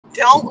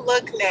don't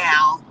look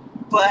now,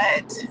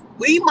 but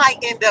we might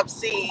end up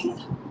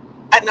seeing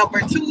a number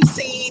 2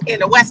 seed in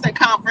the Western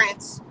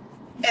Conference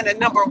and a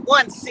number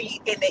 1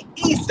 seed in the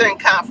Eastern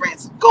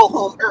Conference go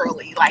home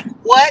early. Like,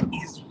 what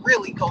is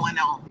really going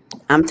on?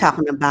 I'm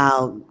talking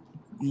about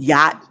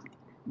yacht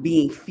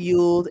being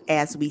fueled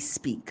as we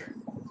speak.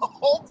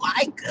 Oh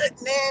my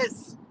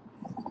goodness.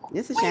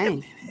 It's a Wait a shame.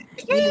 minute.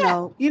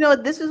 Yeah.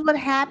 This is what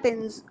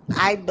happens,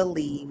 I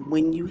believe,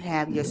 when you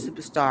have your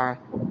superstar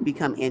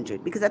become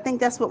injured, because I think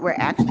that's what we're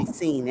actually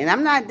seeing.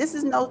 And this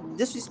is no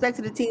disrespect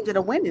to the teams that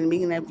are winning. I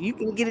mean, if you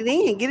can get it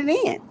in, get it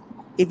in.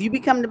 If you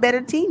become the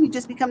better team, you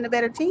just become the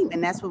better team.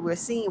 And that's what we're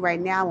seeing right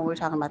now when we're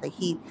talking about the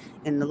Heat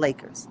and the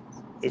Lakers.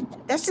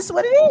 That's just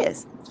what it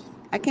is.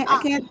 I can't.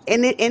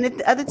 And if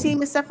the other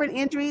team is suffering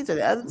injuries, or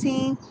the other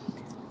team,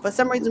 for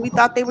some reason, we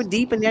thought they were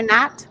deep and they're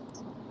not.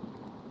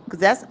 Because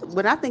that's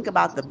when I think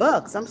about the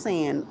Bucks, I'm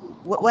saying,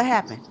 what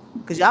happened?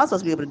 Because y'all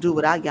supposed to be able to do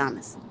without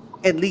Giannis,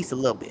 at least a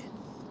little bit.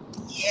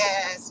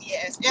 Yes.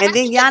 And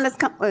then Giannis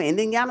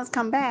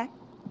come back,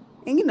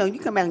 and you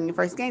come back in your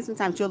first game.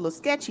 Sometimes you're a little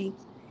sketchy,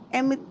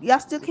 and y'all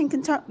still can't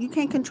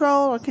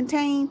control or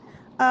contain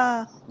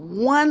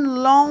one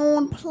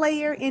lone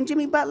player in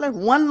Jimmy Butler.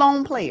 One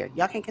lone player,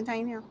 y'all can't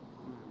contain him.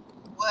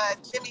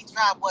 What Jimmy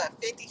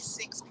dropped?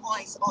 56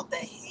 points on the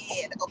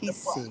head of the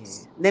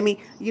Bucks. Let me.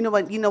 You know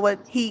what?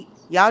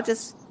 Y'all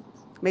just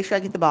make sure I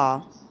get the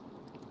ball.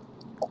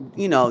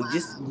 You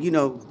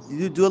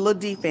do a little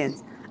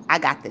defense. I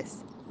got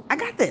this.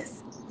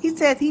 He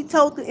said he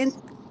told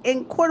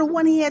in quarter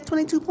 1 he had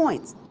 22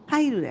 points. How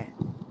you do that?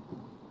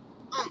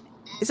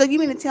 So you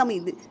mean to tell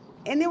me?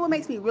 And then what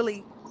makes me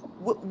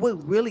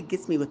what really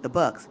gets me with the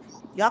Bucks?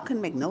 Y'all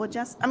couldn't make no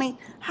adjustments. I mean,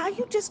 how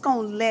you just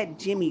gonna let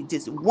Jimmy,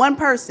 just one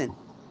person,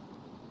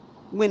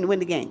 win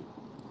the game?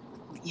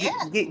 Yeah.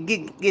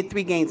 Get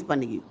 3 games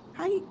under you.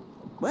 How you?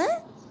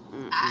 What?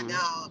 I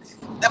know.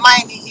 The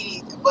Miami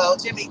Heat,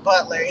 Jimmy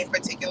Butler in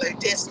particular,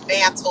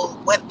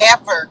 dismantled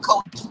whatever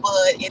Coach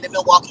Bud and the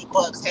Milwaukee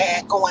Bucks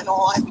had going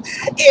on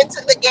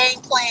into the game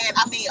plan.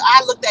 I mean,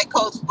 I looked at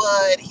Coach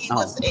Bud. He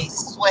was a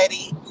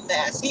sweaty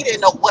mess. He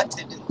didn't know what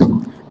to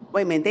do.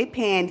 Wait a minute. They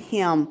panned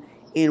him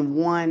in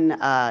one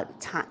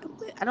time.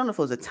 I don't know if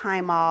it was a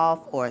time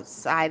off or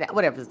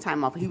whatever, it was a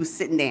time off. He was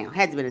sitting down.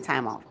 Had to be a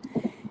time off.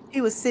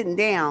 He was sitting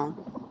down.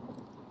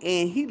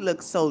 And he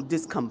looked so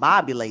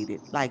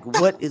discombobulated. Like,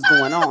 what is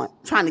going on?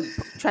 Trying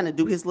to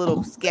do his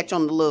little sketch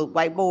on the little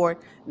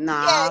whiteboard.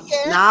 Nah,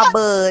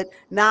 Bud,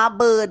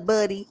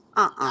 buddy.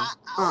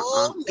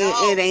 No.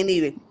 It ain't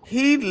even.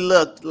 He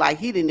looked like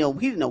he didn't know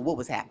what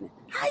was happening.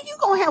 How you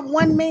gonna have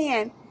one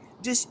man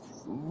just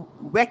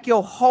wreck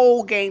your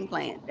whole game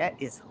plan? That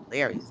is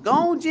hilarious. Go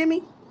on,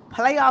 Jimmy.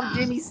 Playoff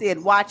Jimmy said,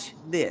 "Watch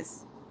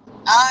this."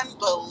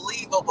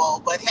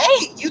 Unbelievable. But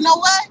hey, you know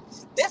what?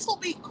 This will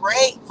be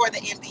great for the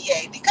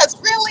NBA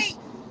because really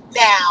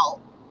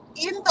now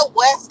in the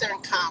Western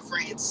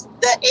Conference,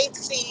 the 8th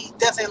seed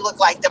doesn't look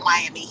like the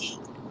Miami Heat.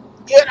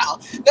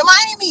 The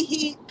Miami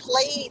Heat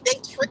they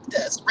tricked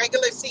us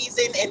regular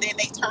season and then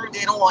they turned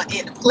it on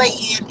in the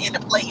play-in in the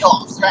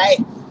playoffs, right?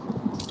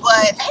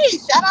 But hey,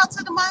 shout out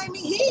to the Miami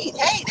Heat.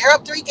 Hey, they're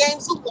up 3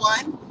 games to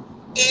 1.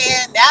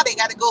 And now they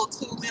got to go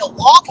to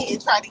Milwaukee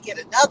and try to get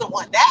another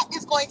one. That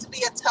is going to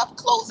be a tough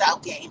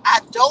closeout game.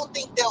 I don't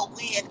think they'll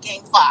win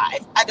game 5.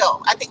 I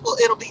don't. I think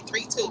it'll be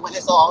 3-2 when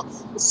it's all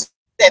said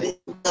and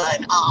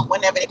done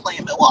whenever they play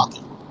in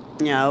Milwaukee.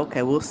 Yeah,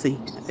 okay, we'll see.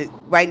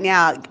 Right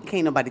now,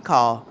 can't nobody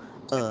call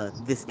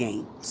this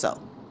game.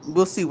 So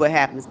we'll see what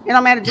happens. It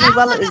don't matter. Jimmy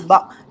Butler is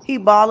he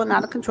balling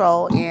out of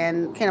control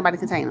and can't nobody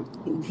contain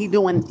him. He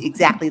doing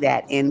exactly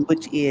that, and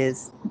which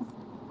is...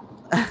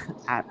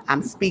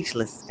 I'm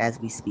speechless as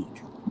we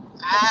speak.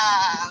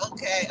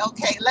 Okay.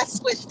 Let's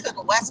switch to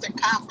the Western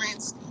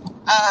Conference.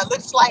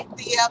 Looks like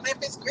the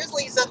Memphis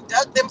Grizzlies have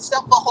dug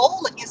themselves a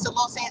hole against the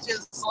Los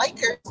Angeles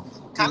Lakers.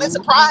 Kind of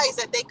surprised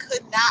that they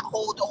could not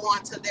hold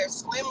on to their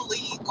slim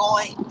lead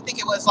going. I think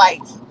it was like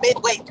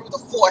midway through the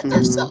 4th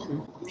or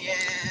so.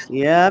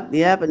 Yeah.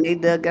 Yep. And they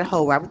dug a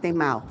hole right with their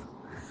mouth.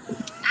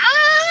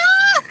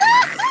 Oh,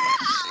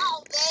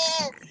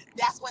 man.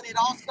 That's when it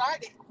all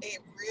started. It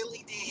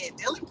really did.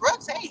 Dylan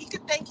Brooks, hey, he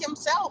could thank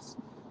himself.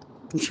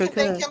 He could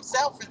thank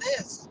himself for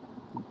this.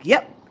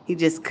 Yep. He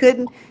just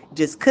couldn't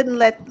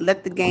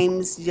let the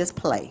games just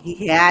play.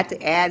 He had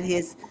to add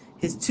his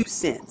 2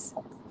 cents.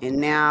 And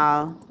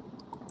now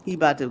he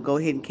about to go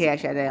ahead and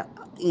cash out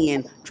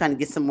in trying to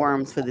get some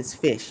worms for this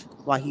fish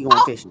while he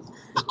going fishing.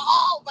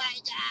 Oh my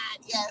God,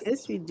 yes.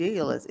 It's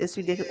ridiculous.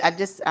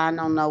 I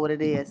don't know what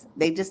it is.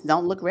 They just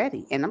don't look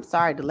ready. And I'm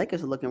sorry, the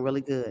Lakers are looking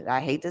really good. I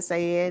hate to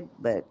say it,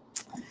 but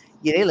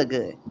yeah, they look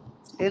good.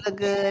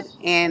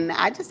 And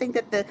I just think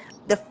that the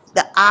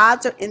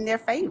odds are in their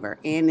favor.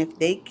 And if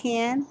they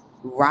can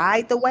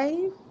ride the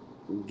wave,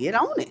 get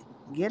on it.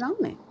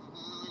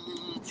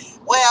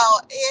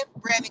 Well, if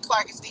Brandon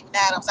Clark and Steven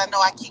Adams, I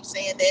know I keep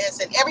saying this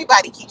and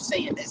everybody keeps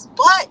saying this,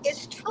 but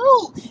it's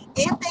true.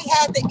 If they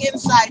had the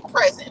inside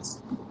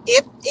presence,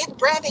 If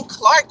Brandon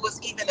Clark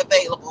was even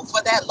available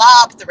for that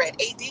lob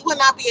threat, AD would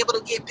not be able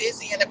to get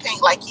busy in the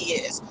paint like he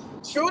is.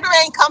 Schroeder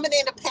ain't coming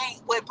in the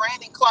paint with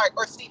Brandon Clark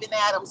or Steven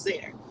Adams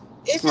there.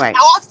 It's just Right.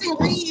 Austin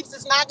Reeves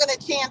is not going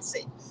to chance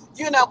it,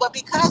 but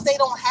because they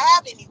don't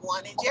have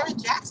anyone and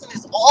Jaren Jackson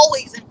is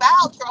always in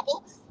foul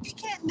trouble, he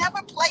can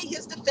never play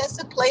his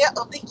defensive player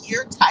of the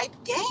year type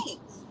game.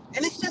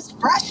 And it's just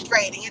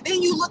frustrating. And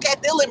then you look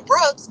at Dylan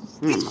Brooks,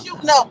 he's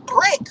shooting up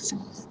bricks.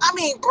 I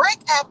mean, brick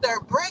after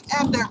brick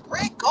after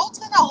brick. Go to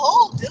the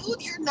hole,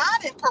 dude. You're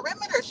not a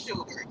perimeter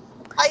shooter.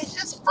 Like, it's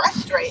just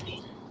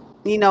frustrating.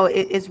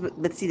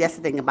 But see, that's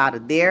the thing about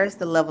it. There's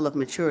the level of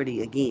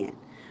maturity again.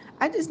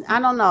 I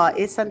don't know.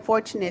 It's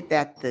unfortunate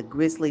that the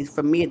Grizzlies,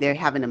 for me, they're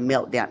having a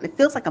meltdown. It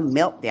feels like a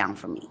meltdown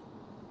for me.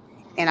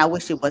 And I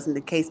wish it wasn't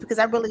the case because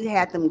I really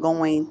had them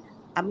going,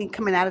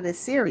 coming out of this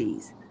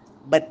series.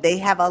 But they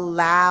have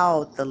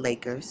allowed the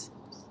Lakers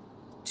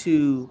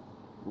to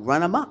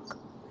run amok.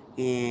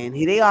 And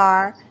here they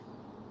are,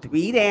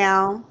 3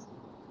 down,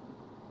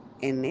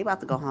 and they about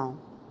to go home.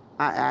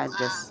 I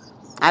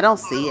don't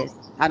see it.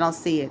 I don't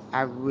see it.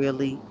 I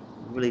really,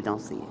 really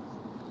don't see it.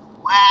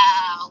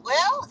 Wow.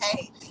 Well,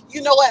 hey,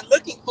 you know what?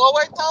 Looking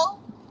forward, though,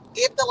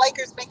 if the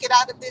Lakers make it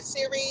out of this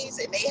series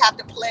and they got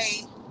to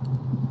play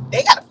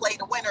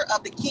the winner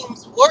of the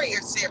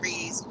Kings-Warriors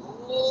series.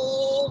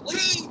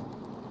 Ooh-wee.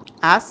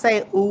 I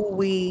say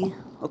ooh-wee.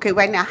 Okay,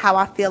 right now, how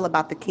I feel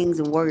about the Kings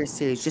and Warriors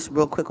series, just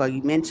real quick, or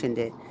you mentioned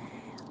it.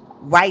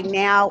 Right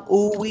now,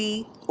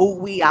 ooh-wee,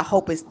 I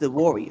hope it's the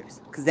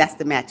Warriors because that's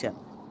the matchup.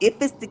 If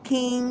it's the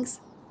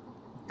Kings,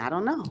 I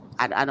don't know.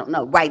 I don't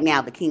know. Right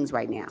now, the Kings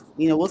right now.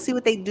 We'll see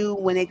what they do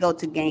when they go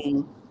to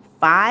game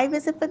 5.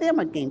 Is it for them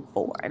or game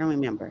 4? I don't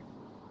remember.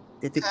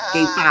 Game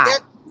 5.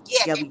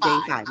 Yeah, Game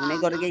 5. When they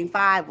go to game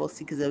 5, we'll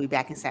see because they'll be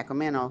back in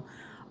Sacramento.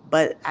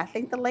 But I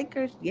think the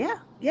Lakers,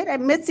 that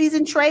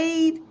midseason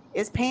trade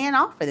is paying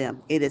off for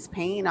them. It is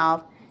paying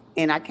off.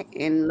 And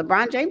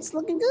LeBron James is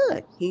looking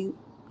good.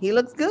 He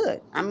looks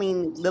good. I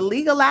mean, the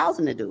league allows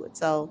him to do it.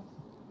 So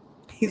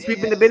he's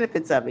reaping the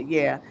benefits of it.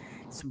 Yeah.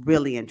 It's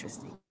really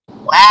interesting.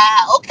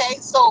 Wow. Okay.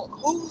 So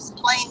who's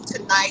playing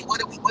tonight? What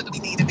do we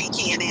need to be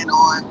keying in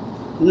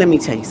on? Let me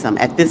tell you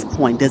something. At this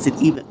point, does it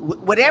even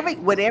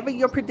whatever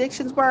your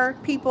predictions were,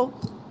 people,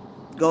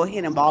 go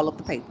ahead and ball up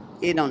the paper.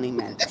 It don't even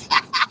matter.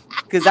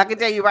 Because I can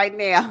tell you right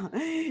now,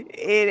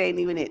 it ain't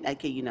even it.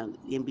 Okay,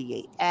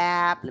 NBA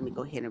app. Let me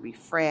go ahead and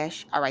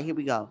refresh. All right, here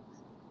we go.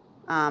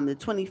 The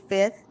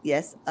 25th,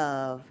 yes,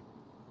 of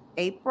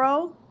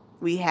April,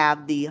 we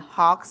have the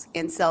Hawks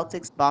and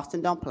Celtics.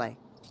 Boston don't play.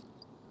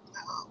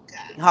 Oh,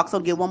 God. Hawks will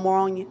get one more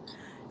on you.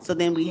 So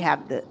then we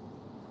have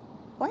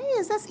why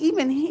is this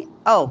even here?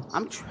 Oh,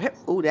 I'm tripped.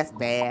 Oh, that's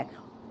bad.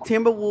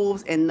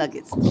 Timberwolves and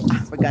Nuggets. I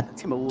forgot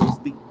the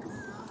Timberwolves beat.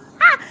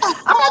 I'm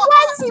like,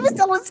 why is this even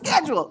still on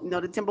schedule?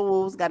 The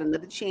Timberwolves got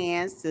another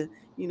chance to,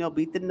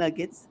 beat the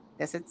Nuggets.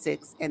 That's at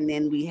 6. And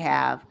then we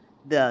have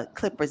the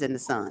Clippers and the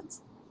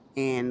Suns.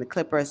 And the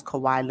Clippers,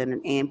 Kawhi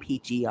Leonard, and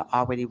PG are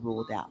already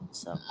ruled out.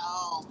 So.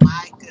 Oh,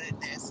 my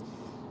goodness.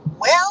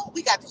 Well,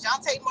 we got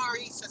DeJounte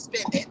Murray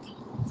suspended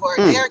for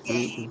their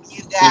game.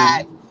 You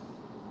got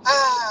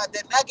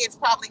the Nuggets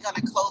probably going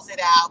to close it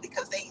out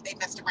because they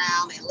messed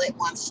around and let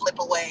one slip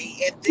away.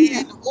 And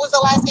then, what was the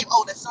last game?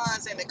 Oh, the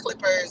Suns and the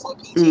Clippers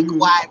with PG and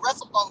Kawhi.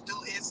 Russell going to do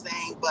his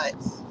thing, but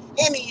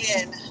in the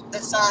end, the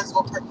Suns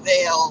will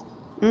prevail.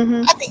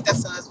 I think the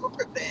Suns will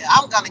prevail.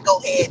 I'm going to go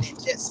ahead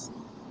and just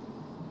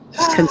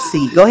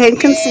concede. Go ahead and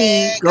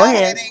concede. Go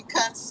ahead and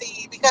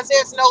concede because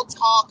there's no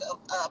talk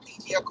of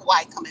PG or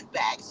Kawhi coming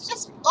back. It's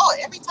just,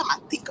 every time I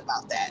think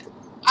about that,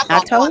 I'm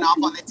not going off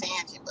on a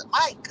tangent, but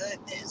my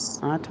goodness.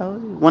 I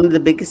told you. One of the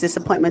biggest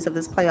disappointments of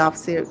this playoff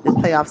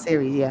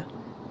series, yeah.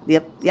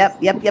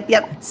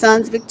 Yep.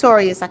 Suns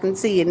victorious, I can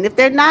see it. And if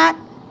they're not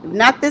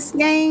this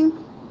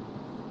game,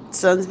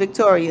 Suns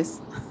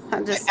victorious.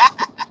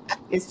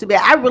 It's too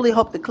bad. I really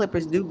hope the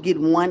Clippers do get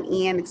one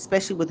in,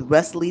 especially with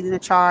Russ leading the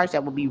charge.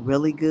 That would be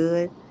really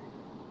good.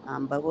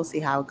 But we'll see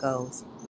how it goes.